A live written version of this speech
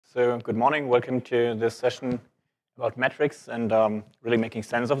So good morning. Welcome to this session about metrics and really making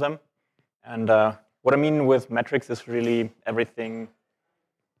sense of them. And what I mean with metrics is really everything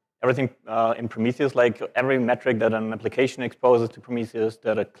in Prometheus, like every metric that an application exposes to Prometheus,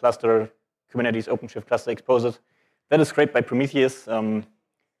 that a cluster, Kubernetes OpenShift cluster exposes, that is scraped by Prometheus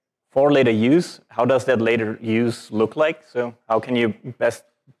for later use. How does that later use look like? So how can you best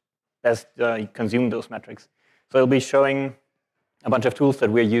consume those metrics? So I'll be showing a bunch of tools that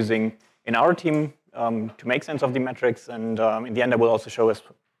we're using in our team to make sense of the metrics, and in the end I will also show us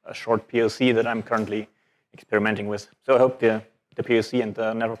a short POC that I'm currently experimenting with. So I hope the POC and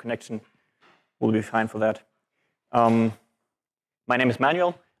the network connection will be fine for that. My name is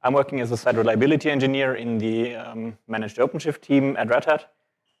Manuel. I'm working as a site reliability engineer in the managed OpenShift team at Red Hat.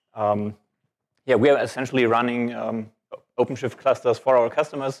 We are essentially running OpenShift clusters for our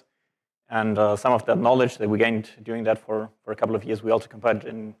customers. And some of that knowledge that we gained doing that for a couple of years, we also compiled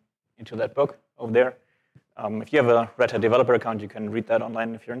into that book over there. If you have a Red Hat developer account, you can read that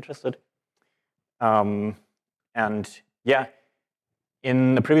online if you're interested. In the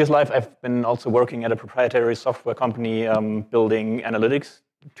previous life, I've been also working at a proprietary software company building analytics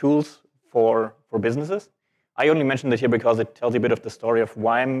tools for businesses. I only mention that here because it tells you a bit of the story of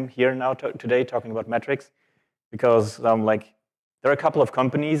why I'm here now today talking about metrics. Because there are a couple of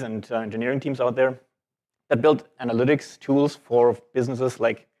companies and engineering teams out there that build analytics tools for businesses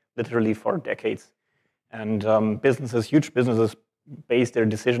literally for decades. And huge businesses, base their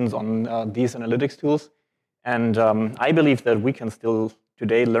decisions on these analytics tools. And I believe that we can still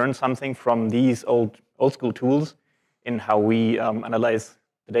today learn something from these old school tools in how we analyze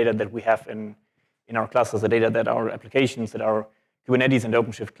the data that we have in our clusters, the data that our applications, that our Kubernetes and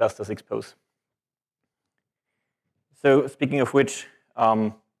OpenShift clusters expose. So speaking of which,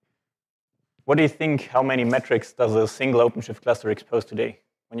 what do you think, how many metrics does a single OpenShift cluster expose today?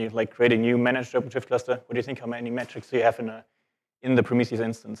 When you create a new managed OpenShift cluster, what do you think, how many metrics do you have in the Prometheus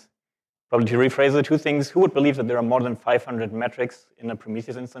instance? Probably to rephrase the two things, who would believe that there are more than 500 metrics in a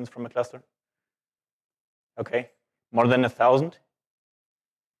Prometheus instance from a cluster? Okay, more than 1,000?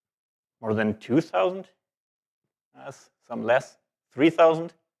 More than 2,000? Some less,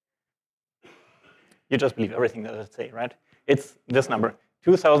 3,000? You just believe everything that I say, right? It's this number.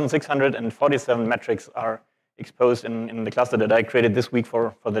 2,647 metrics are exposed in the cluster that I created this week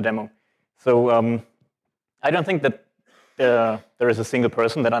for the demo. So I don't think that there is a single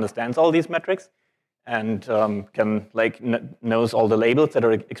person that understands all these metrics and knows all the labels that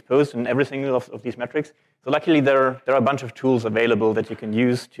are exposed in every single of these metrics. So luckily, there are a bunch of tools available that you can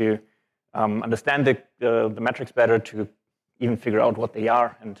use to understand the metrics better, to even figure out what they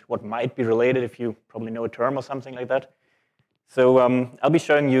are and what might be related if you probably know a term or something like that. So I'll be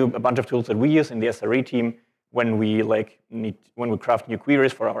showing you a bunch of tools that we use in the SRE team when we craft new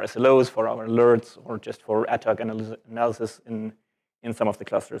queries for our SLOs, for our alerts, or just for ad hoc analysis in some of the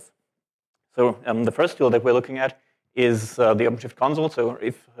clusters. So the first tool that we're looking at is the OpenShift console. So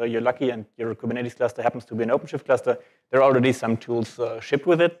if you're lucky and your Kubernetes cluster happens to be an OpenShift cluster, there are already some tools shipped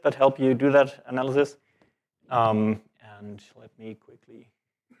with it that help you do that analysis. And let me quickly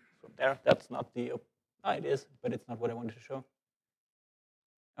from there. That's not the it is, but it's not what I wanted to show.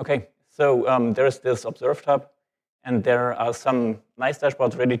 Okay, so there's this Observe tab, and there are some nice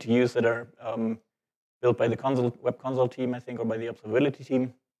dashboards ready to use that are built by the web console team, I think, or by the observability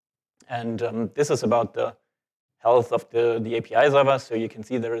team. And this is about the health of the API server. So you can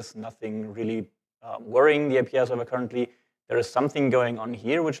see there is nothing really worrying the API server currently. There is something going on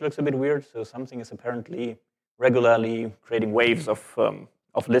here which looks a bit weird. So something is apparently regularly creating waves of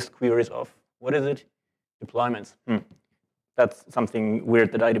list queries of, what is it? Deployments. That's something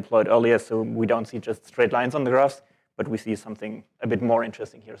weird that I deployed earlier, so we don't see just straight lines on the graphs, but we see something a bit more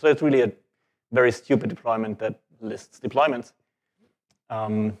interesting here. So it's really a very stupid deployment that lists deployments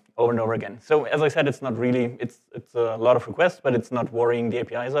over and over again. So as I said, it's not really, it's a lot of requests, but it's not worrying the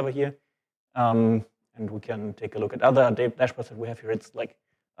APIs over here. And we can take a look at other dashboards that we have here. It's like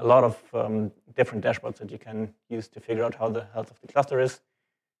a lot of different dashboards that you can use to figure out how the health of the cluster is.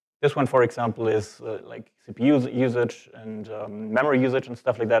 This one, for example, is CPU usage and memory usage and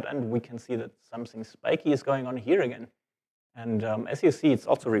stuff like that. And we can see that something spiky is going on here again. And as you see, it's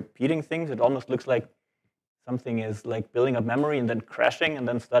also repeating things. It almost looks like something is building up memory and then crashing and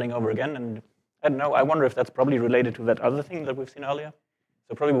then starting over again. And I don't know. I wonder if that's probably related to that other thing that we've seen earlier.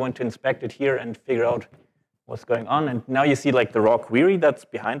 So probably we want to inspect it here and figure out what's going on. And now you see the raw query that's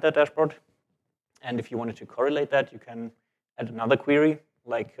behind that dashboard. And if you wanted to correlate that, you can add another query,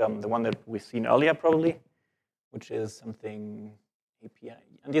 like the one that we've seen earlier probably, which is something API.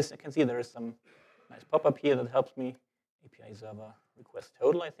 And yes, I can see there is some nice pop-up here that helps me API server request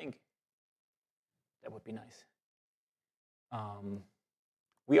total, I think. That would be nice.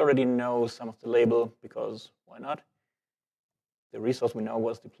 We already know some of the label because why not? The resource we know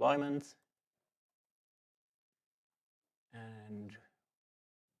was deployments. And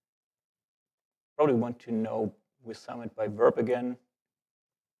probably want to know we sum it by verb again.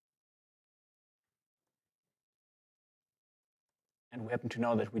 And we happen to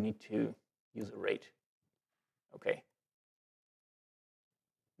know that we need to use a rate. Okay.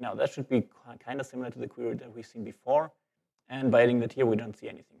 Now that should be kind of similar to the query that we've seen before. And by adding that here, we don't see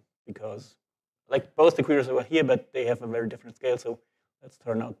anything because like both the queries over here, but they have a very different scale. So let's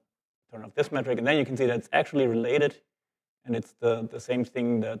turn off this metric. And then you can see that it's actually related. And it's the same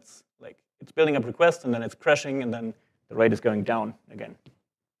thing that's like, it's building up requests and then it's crashing and then the rate is going down again.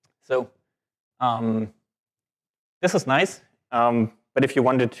 So this is nice. But if you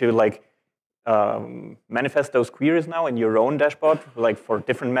wanted to like manifest those queries now in your own dashboard, like for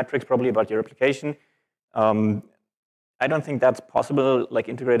different metrics probably about your application, I don't think that's possible, like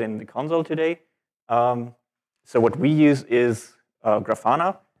integrated in the console today. So what we use is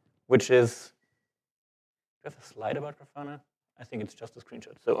Grafana, which is, do I have a slide about Grafana? I think it's just a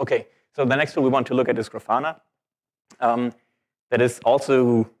screenshot. So okay, so the next tool we want to look at is Grafana. That is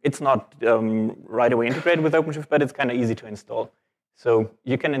also, it's not right away integrated with OpenShift, but it's kind of easy to install. So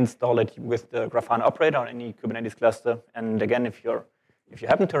you can install it with the Grafana operator on any Kubernetes cluster. And again, if you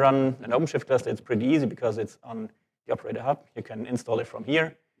happen to run an OpenShift cluster, it's pretty easy because it's on the operator hub. You can install it from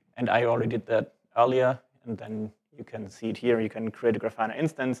here. And I already did that earlier. And then you can see it here. You can create a Grafana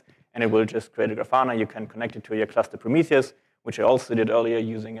instance, and it will just create a Grafana. You can connect it to your cluster Prometheus, which I also did earlier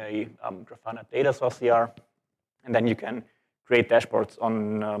using a Grafana data source CR. And then you can create dashboards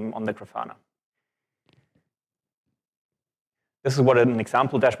on the Grafana. This is what an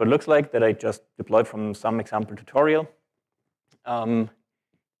example dashboard looks like that I just deployed from some example tutorial. And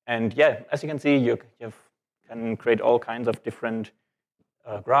yeah, as you can see, you can create all kinds of different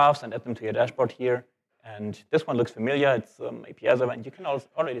graphs and add them to your dashboard here. And this one looks familiar. It's API server, and you can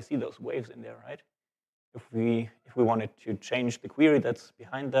already see those waves in there, right? If we wanted to change the query that's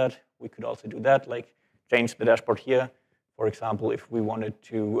behind that, we could also do that, like change the dashboard here. For example, if we wanted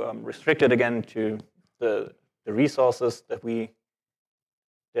to restrict it again to the resources that we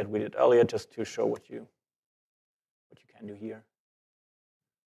did earlier, just to show what you can do here.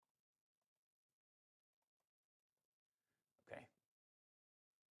 Okay,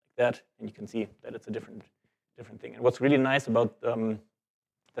 like that, and you can see that it's a different thing. And what's really nice about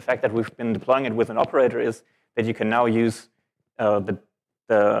the fact that we've been deploying it with an operator is that you can now use the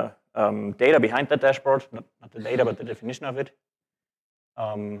data behind that dashboard, not the data, but the definition of it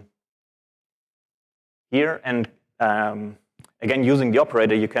here. And again, using the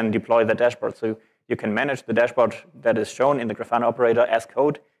operator, you can deploy the dashboard. So you can manage the dashboard that is shown in the Grafana operator as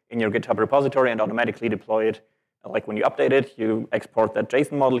code in your GitHub repository and automatically deploy it. Like when you update it, you export that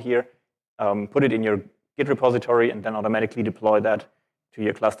JSON model here, put it in your Git repository, and then automatically deploy that to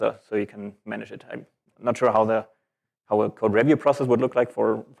your cluster so you can manage it. I'm not sure how a code review process would look like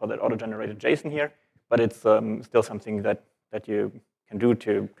for that auto-generated JSON here, but it's still something that you can do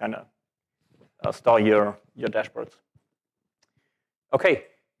to kind of store your dashboards. Okay,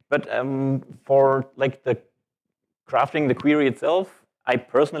 but for like the crafting the query itself, I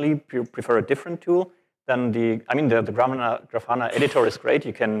personally prefer a different tool than the Grafana editor is great.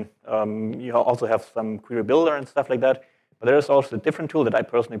 You can you also have some query builder and stuff like that, but there is also a different tool that I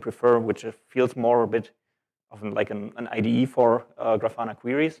personally prefer, which feels more a bit of like an IDE for Grafana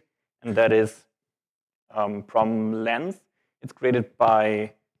queries, and that is PromLens. It's created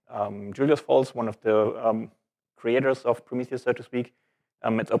by Julius Falls, one of the creators of Prometheus, so to speak.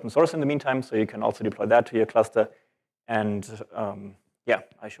 It's open source in the meantime, so you can also deploy that to your cluster. And yeah,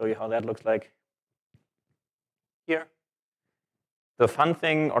 I show you how that looks like here. The fun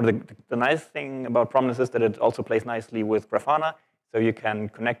thing, or the nice thing about PromLens is that it also plays nicely with Grafana. So you can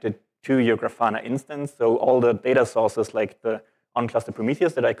connect it to your Grafana instance. So all the data sources, like the on-cluster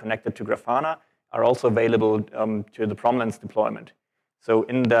Prometheus that I connected to Grafana, are also available to the PromLens deployment. So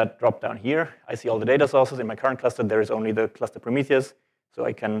in that drop-down here, I see all the data sources. In my current cluster, there is only the cluster Prometheus. So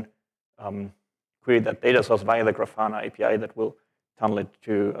I can query that data source via the Grafana API that will tunnel it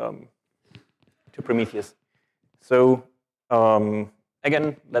to Prometheus. So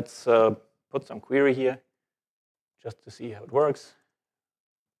again, let's put some query here just to see how it works.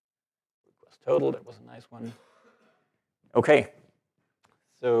 Request total, that was a nice one. Okay,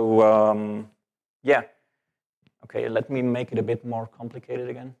 so yeah. Okay, let me make it a bit more complicated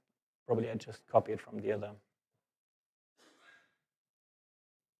again. Probably I just copy it from the other.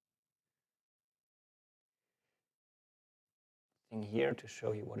 thing here to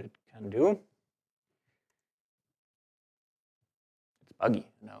show you what it can do. It's buggy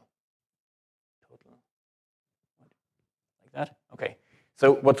now. Total. Like that? Okay.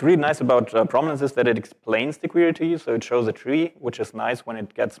 So what's really nice about Prominence is that it explains the query to you. So it shows a tree, which is nice when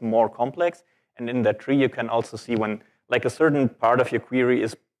it gets more complex. And in that tree, you can also see when like a certain part of your query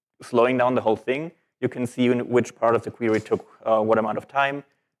is slowing down the whole thing. You can see which part of the query took what amount of time,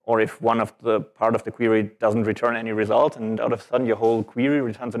 or if one of the part of the query doesn't return any result, and out of a sudden your whole query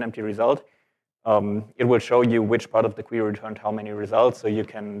returns an empty result. It will show you which part of the query returned how many results, so you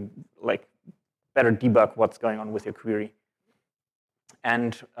can like better debug what's going on with your query.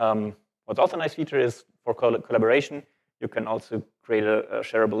 And what's also a nice feature is for collaboration, you can also create a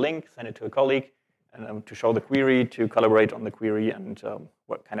shareable link, send it to a colleague, and to show the query, to collaborate on the query, and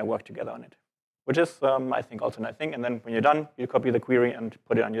kind of work together on it. Which is, I think, also a nice thing. And then when you're done, you copy the query and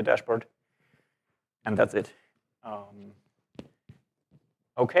put it on your dashboard. And that's it.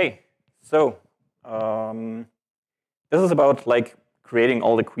 OK, so this is about like creating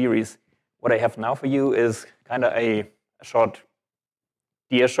all the queries. What I have now for you is kind of a short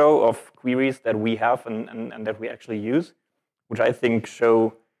dia show of queries that we have and that we actually use, which I think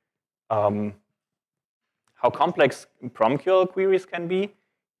show how complex PromQL queries can be.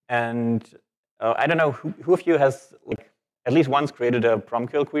 And I don't know, who of you has like, at least once created a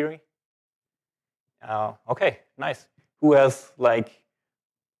PromQL query? OK, nice. Who has like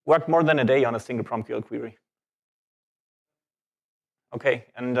worked more than a day on a single PromQL query? OK,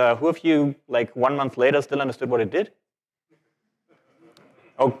 and who of you, like 1 month later, still understood what it did?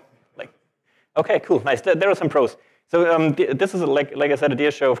 Oh, like, OK, cool, nice. There are some pros. So this is, like I said, a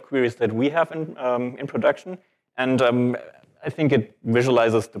dia show of queries that we have in production. And I think it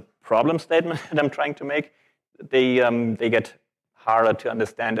visualizes the problem statement that I'm trying to make. They get harder to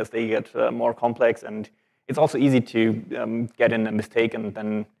understand as they get more complex. And it's also easy to get in a mistake and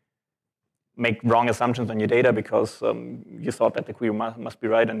then make wrong assumptions on your data because you thought that the query must be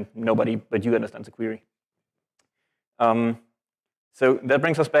right and nobody but you understands the query. So that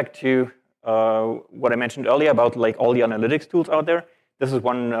brings us back to what I mentioned earlier about like all the analytics tools out there. This is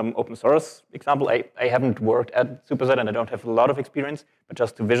one open source example. I haven't worked at Superset and I don't have a lot of experience, but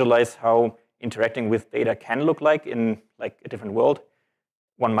just to visualize how interacting with data can look like in like a different world,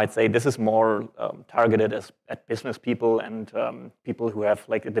 one might say this is more targeted at business people and people who have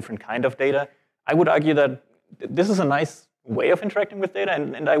like a different kind of data. I would argue that this is a nice way of interacting with data,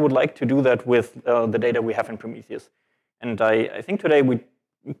 and I would like to do that with the data we have in Prometheus. And I think today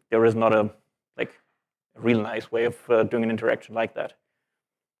there is not a real nice way of doing an interaction like that.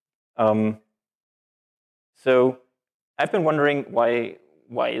 So I've been wondering why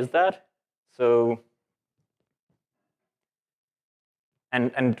is that? So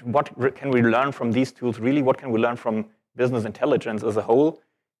and what can we learn from these tools really? What can we learn from business intelligence as a whole?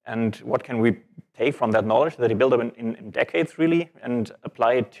 And what can we take from that knowledge that they built up in decades really and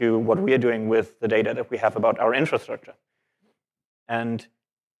apply it to what we are doing with the data that we have about our infrastructure? And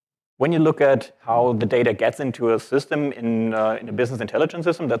when you look at how the data gets into a system in a business intelligence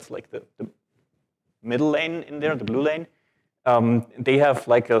system, that's like the middle lane in there, the blue lane. They have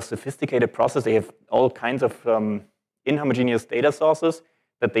like a sophisticated process. They have all kinds of inhomogeneous data sources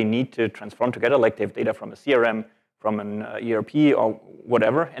that they need to transform together, like they have data from a CRM, from an ERP, or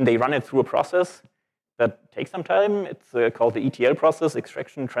whatever, and they run it through a process that takes some time. It's called the ETL process,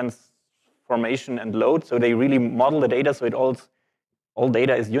 extraction, transformation, and load. So they really model the data so all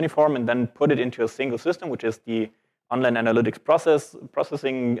data is uniform and then put it into a single system, which is the online analytics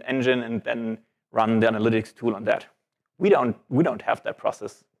processing engine, and then run the analytics tool on that. We don't have that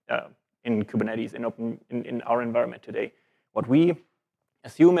process in Kubernetes in our environment today. What we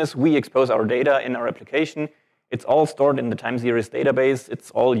assume is we expose our data in our application. It's all stored in the time series database.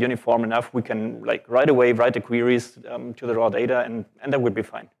 It's all uniform enough. We can like right away write the queries to the raw data, and that would be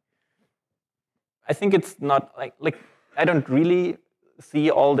fine. I think it's not like I don't really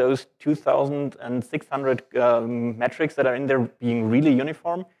see all those 2,600 metrics that are in there being really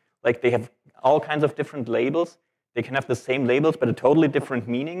uniform. Like they have all kinds of different labels. They can have the same labels, but a totally different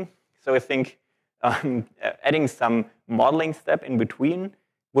meaning. So I think adding some modeling step in between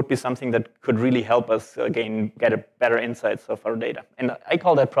would be something that could really help us, again, get a better insights of our data. And I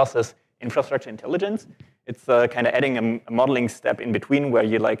call that process infrastructure intelligence. It's kind of adding a modeling step in between where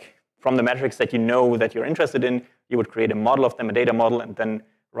you from the metrics that you know that you're interested in, you would create a model of them, a data model, and then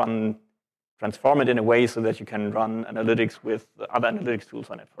transform it in a way so that you can run analytics with other analytics tools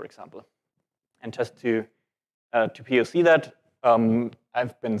on it, for example. And just to POC that,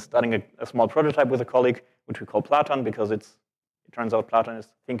 I've been studying a small prototype with a colleague, which we call Platon, because it turns out Platon is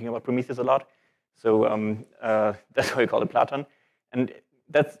thinking about Prometheus a lot. So that's why we call it Platon. And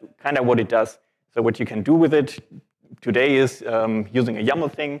that's kind of what it does. So what you can do with it today is using a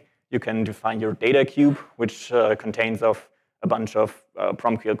YAML thing, you can define your data cube, which contains of a bunch of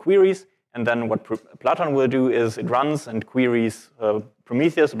PromQL queries. And then what Platon will do is it runs and queries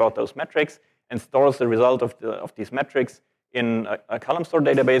Prometheus about those metrics and stores the result of these metrics in a column store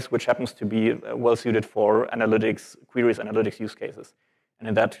database, which happens to be well suited for analytics, queries, analytics use cases. And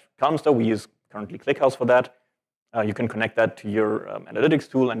in that column store, we use currently ClickHouse for that. You can connect that to your analytics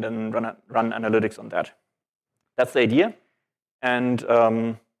tool and then run analytics on that. That's the idea. And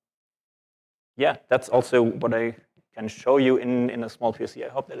yeah, that's also what I can show you in a small POC. I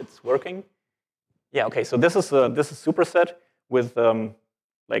hope that it's working. Yeah, okay, so this is superset with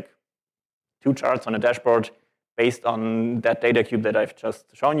like 2 charts on a dashboard based on that data cube that I've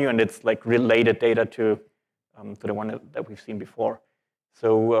just shown you, and it's like related data to the one that we've seen before.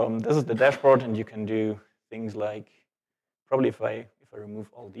 So this is the dashboard, and you can do things like, probably if I remove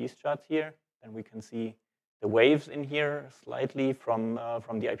all these charts here, then we can see the waves in here slightly from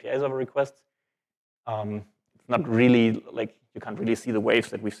the API server requests. It's not really, like, you can't really see the waves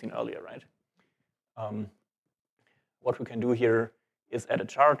that we've seen earlier, right? What we can do here is add a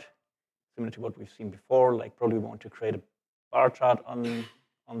chart, similar to what we've seen before. Like, probably we want to create a bar chart on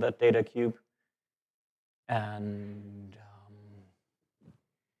that data cube. And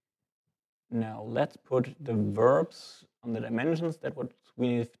now let's put the verbs on the dimensions. That's what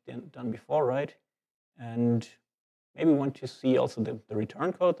we've done before, right? And maybe we want to see also the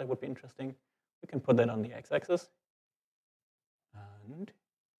return code. That would be interesting. We can put that on the x-axis. And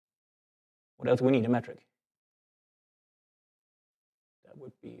what else? We need a metric. That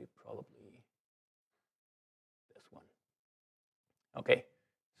would be probably this one. Okay,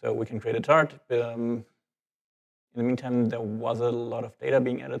 so we can create a chart. In the meantime, there was a lot of data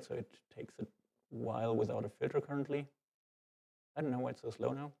being added, so it takes a while without a filter currently. I don't know why it's so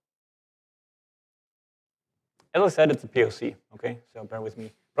slow now. As I said, it's a POC, okay? So bear with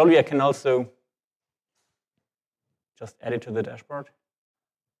me. Probably I can also just add it to the dashboard.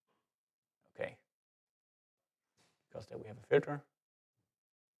 Okay. Because there we have a filter.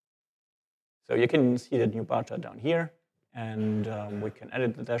 So you can see the new bar chart down here, and we can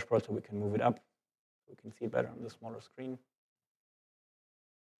edit the dashboard so we can move it up. We can see it better on the smaller screen.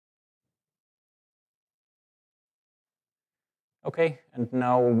 Okay, and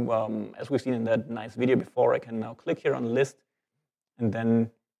now, as we've seen in that nice video before, I can now click here on list, and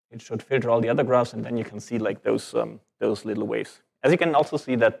then it should filter all the other graphs, and then you can see like those little waves. As you can also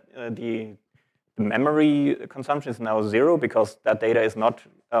see that the memory consumption is now 0 because that data is not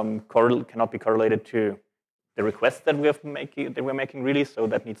cannot be correlated to the requests that we're making really, so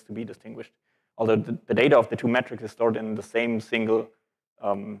that needs to be distinguished. Although the data of the 2 metrics is stored in the same single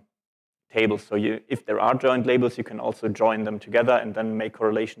table, so if there are joint labels, you can also join them together and then make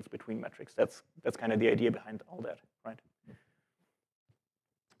correlations between metrics. That's kind of the idea behind all that, right?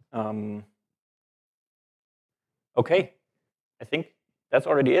 Okay, I think that's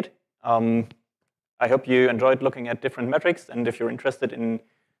already it. I hope you enjoyed looking at different metrics, and if you're interested in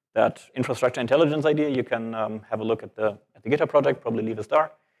that infrastructure intelligence idea, you can have a look at the GitHub project, probably leave a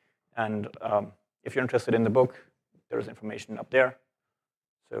star. And if you're interested in the book, there is information up there.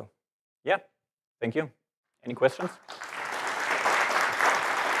 So yeah, thank you. Any questions?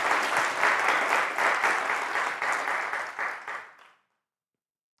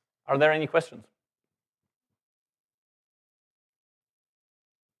 Are there any questions?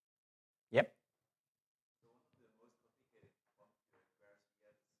 Yep.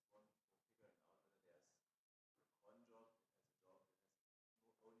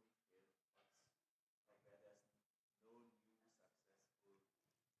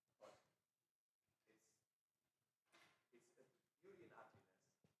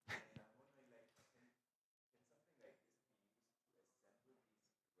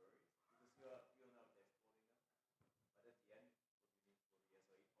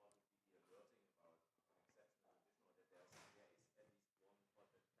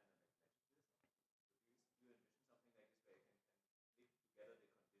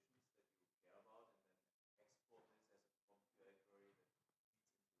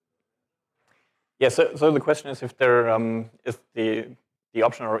 Yeah, so the question is if there is the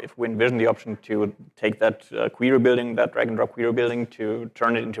option, or if we envision the option to take that query building, that drag and drop query building, to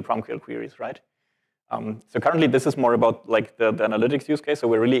turn it into PromQL queries, right? So currently this is more about like the analytics use case. So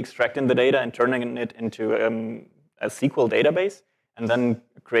we're really extracting the data and turning it into a SQL database, and then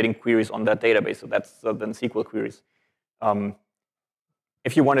creating queries on that database. So that's then SQL queries.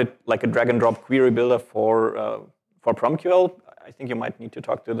 If you wanted like a drag and drop query builder for PromQL, I think you might need to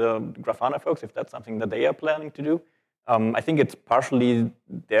talk to the Grafana folks if that's something that they are planning to do. I think it's partially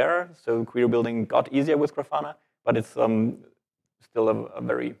there, so query building got easier with Grafana, but it's still a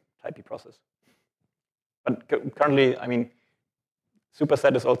very typey process. But currently, I mean,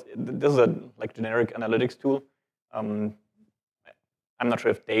 Superset is also, this is a like generic analytics tool. I'm not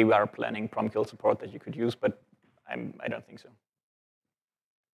sure if they are planning PromQL support that you could use, but I don't think so.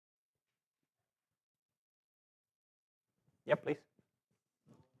 Yeah, please.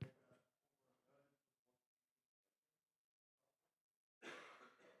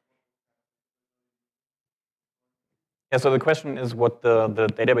 Yeah, so the question is what the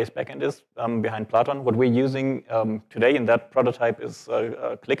database backend is behind Platon. What we're using today in that prototype is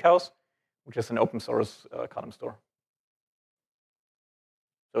ClickHouse, which is an open source column store.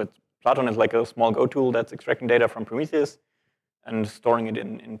 So Platon is like a small Go tool that's extracting data from Prometheus and storing it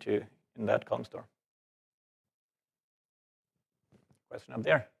in that column store. Question up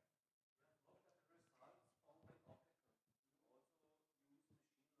there.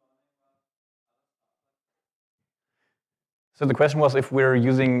 So the question was if we're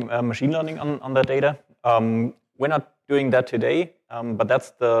using machine learning on that data. We're not doing that today, but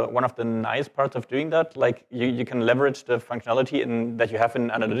that's one of the nice parts of doing that. Like you can leverage the functionality that you have in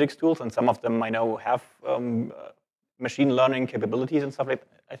analytics tools, and some of them I know have machine learning capabilities and stuff like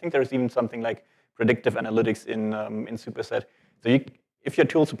that. I think there's even something like predictive analytics in Superset. So if your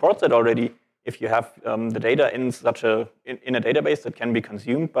tool supports that already, if you have the data in a database that can be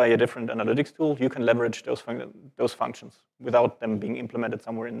consumed by a different analytics tool, you can leverage those functions without them being implemented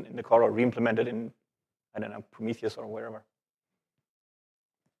somewhere in the core or re-implemented in, I don't know, Prometheus or wherever.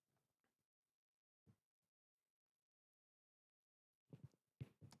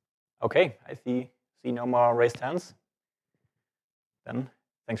 Okay, I see no more raised hands. Then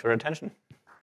thanks for your attention.